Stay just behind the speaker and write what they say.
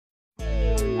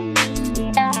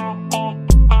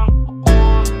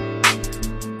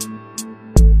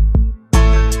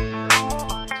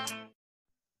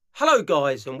Hello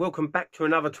guys, and welcome back to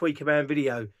another Tweakerman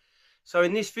video. So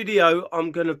in this video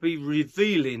I'm going to be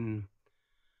revealing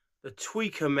the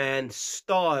Tweakerman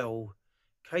style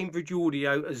Cambridge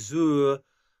Audio Azur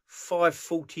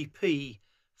 540p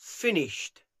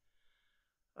finished.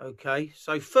 Okay,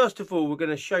 so first of all we're going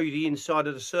to show you the inside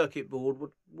of the circuit board,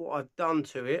 what I've done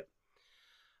to it,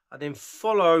 and then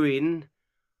follow in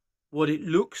what it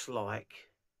looks like,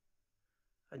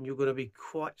 and you're going to be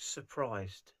quite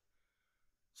surprised.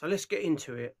 So let's get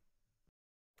into it.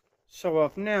 So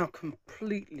I've now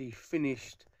completely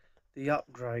finished the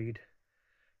upgrade.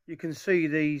 You can see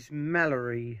these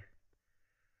Mallory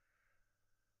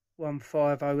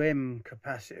 150M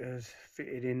capacitors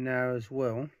fitted in now as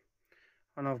well.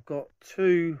 And I've got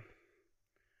two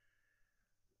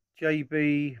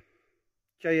JFX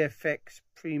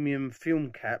premium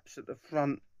film caps at the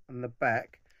front and the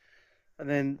back. And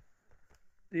then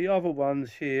the other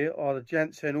ones here are the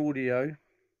Janssen Audio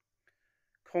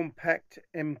compact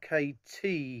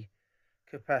MKT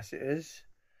capacitors,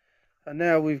 and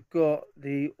now we've got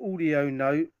the Audio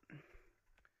Note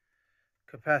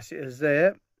capacitors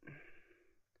there.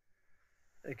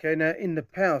 Okay, now in the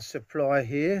power supply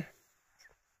here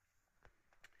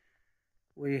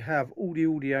we have all the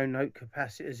Audio Note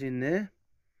capacitors in there.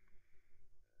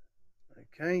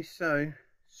 Okay, so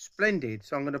splendid.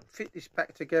 So I'm going to fit this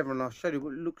back together and I'll show you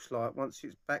what it looks like once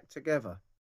it's back together.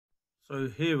 So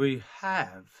here we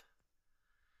have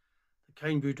the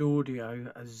Cambridge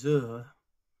Audio Azur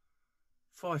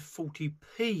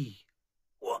 540p.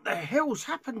 What the hell's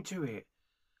happened to it?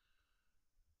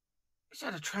 It's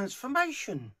had a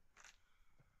transformation.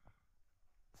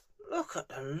 Look at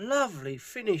the lovely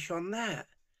finish on that.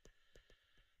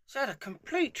 It's had a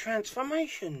complete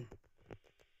transformation.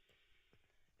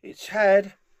 It's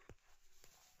had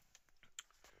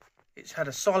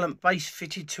a silent bass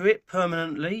fitted to it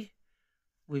permanently,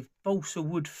 with balsa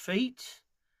wood feet.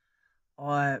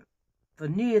 I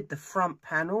veneered the front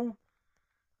panel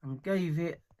and gave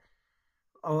it,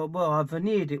 I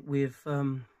veneered it with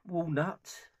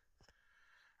walnut,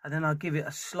 and then I give it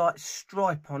a slight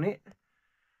stripe on it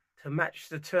to match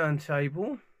the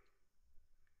turntable,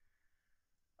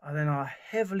 and then I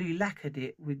heavily lacquered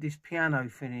it with this piano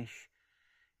finish.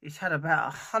 It's had about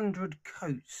 100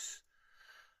 coats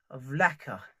of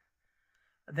lacquer.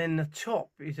 Then the top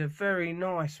is a very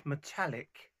nice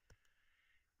metallic.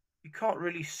 You can't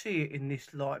really see it in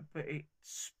this light, but it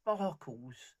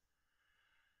sparkles.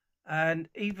 And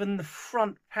even the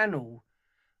front panel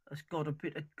has got a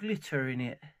bit of glitter in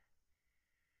it.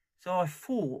 So I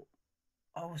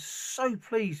was so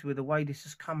pleased with the way this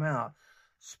has come out,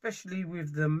 especially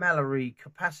with the Mallory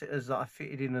capacitors that I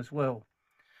fitted in as well.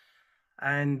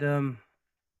 And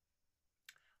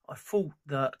I thought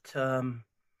that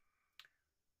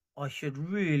I should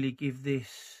really give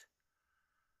this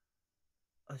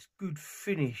as good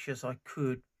finish as I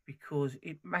could, because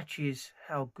it matches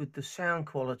how good the sound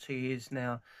quality is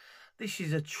now. This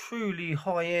is a truly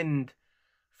high-end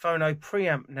phono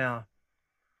preamp now.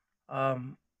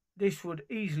 This would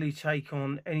easily take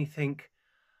on anything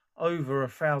over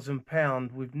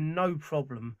 £1,000 with no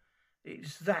problem.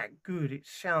 It's that good. It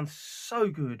sounds so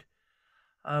good.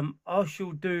 I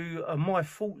shall do a my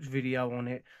faults video on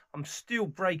it. I'm still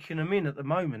breaking them in at the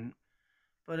moment,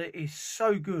 but it is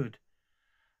so good,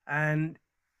 and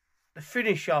the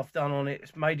finish I've done on it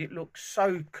has made it look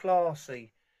so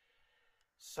classy.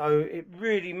 So it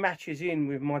really matches in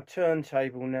with my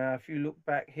turntable now. If you look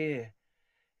back here,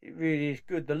 it really is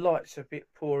good. The light's a bit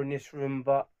poor in this room,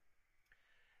 but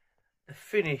the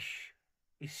finish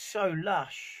is so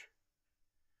lush.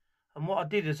 And what I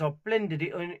did is I blended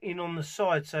it in on the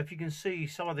side, so if you can see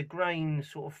some of the grain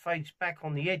sort of fades back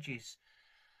on the edges.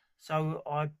 So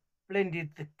I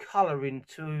blended the colour in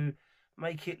to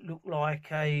make it look like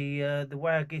the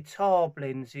way a guitar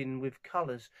blends in with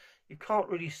colours. You can't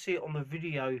really see it on the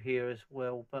video here as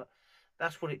well, but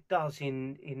that's what it does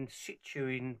in situ,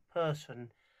 in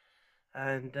person.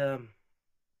 And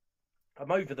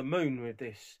I'm over the moon with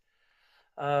this.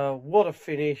 What a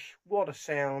finish, what a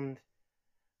sound.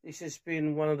 This has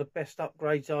been one of the best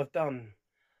upgrades I've done.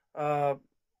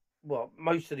 Well,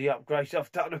 most of the upgrades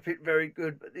I've done have been very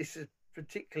good, but this is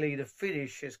particularly, the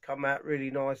finish has come out really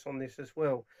nice on this as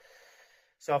well.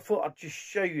 So I thought I'd just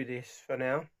show you this for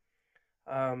now.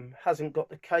 Hasn't got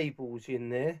the cables in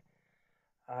there,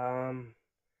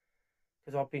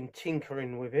 because I've been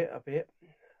tinkering with it a bit,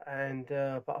 and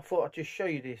but I thought I'd just show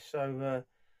you this. So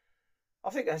I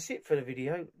think that's it for the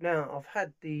video. Now I've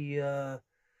had the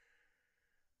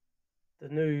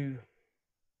new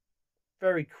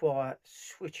very quiet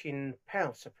switching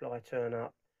power supply turn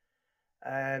up,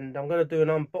 and I'm going to do an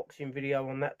unboxing video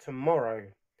on that tomorrow,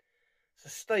 so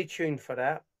stay tuned for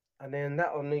that. And then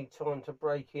that'll need time to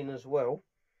break in as well,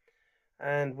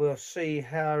 and we'll see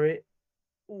how it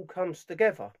all comes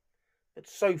together. But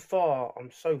so far I'm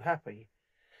so happy.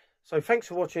 So thanks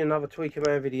for watching another Tweaker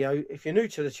Man video. If you're new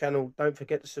to the channel, don't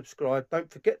forget to subscribe. Don't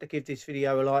forget to give this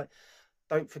video a like.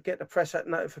 Don't forget to press that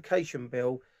notification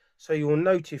bell so you're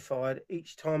notified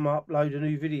each time I upload a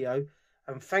new video.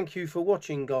 And thank you for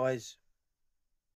watching, guys.